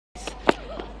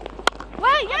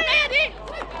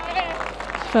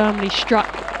firmly struck.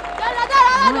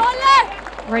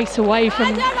 Race away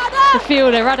from the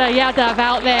fielder, Radha Yadav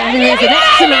out there, who is an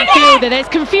excellent fielder. There's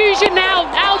confusion now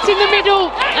out in the middle,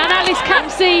 and Alice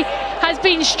Capsey has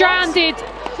been stranded,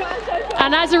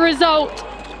 and as a result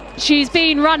she's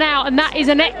been run out, and that is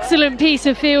an excellent piece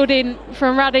of fielding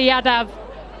from Radha Yadav.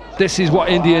 This is what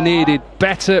India needed,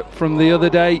 better from the other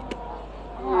day.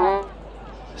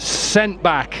 Sent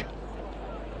back,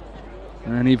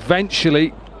 and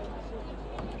eventually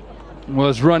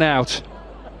was run out.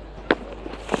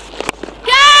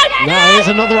 Now here's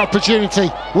another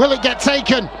opportunity. Will it get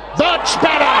taken? Much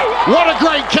better! What a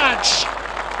great catch!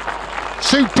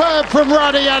 Superb from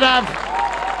Radha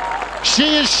Yadav. She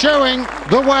is showing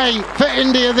the way for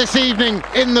India this evening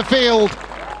in the field.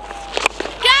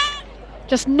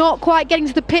 Just not quite getting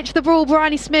to the pitch of the ball,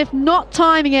 Bryony Smith not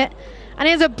timing it. And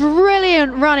here's a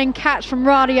brilliant running catch from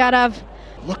Radha Yadav.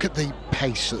 Look at the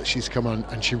pace that she's come on,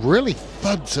 and she really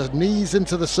thuds her knees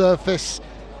into the surface,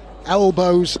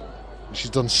 elbows. She's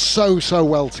done so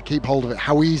well to keep hold of it.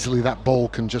 How easily that ball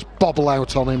can just bobble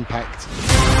out on impact.